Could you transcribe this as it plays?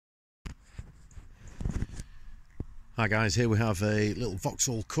Hi guys, here we have a little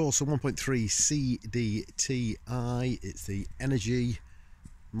VAUXHALL Corsa 1.3 CDTI. It's the Energy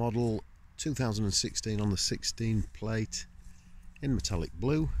model 2016 on the 16 plate in metallic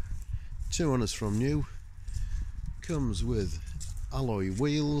blue. 2 owners from new. Comes with alloy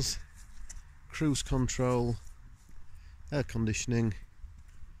wheels, cruise control, air conditioning,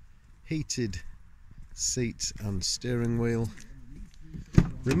 heated seats and steering wheel,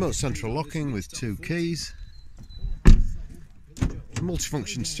 remote central locking with 2 keys,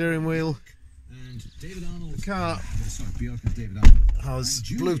 multifunction steering wheel. The car has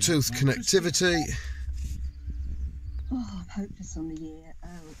Bluetooth connectivity,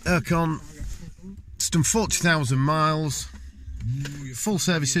 aircon. It's done 40,000 miles, full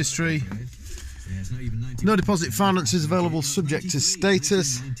service history, no deposit finance is available subject to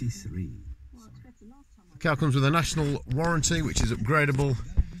status. The car comes with a national warranty which is upgradable.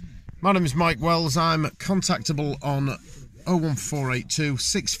 My name is Mike Wells. I'm contactable on 01482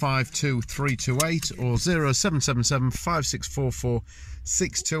 652 328 or 0777 5644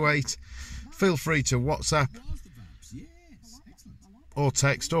 628. Feel free to WhatsApp or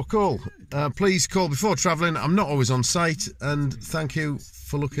text or call. Please call before travelling. I'm not always on site, and thank you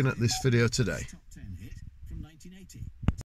for looking at this video today.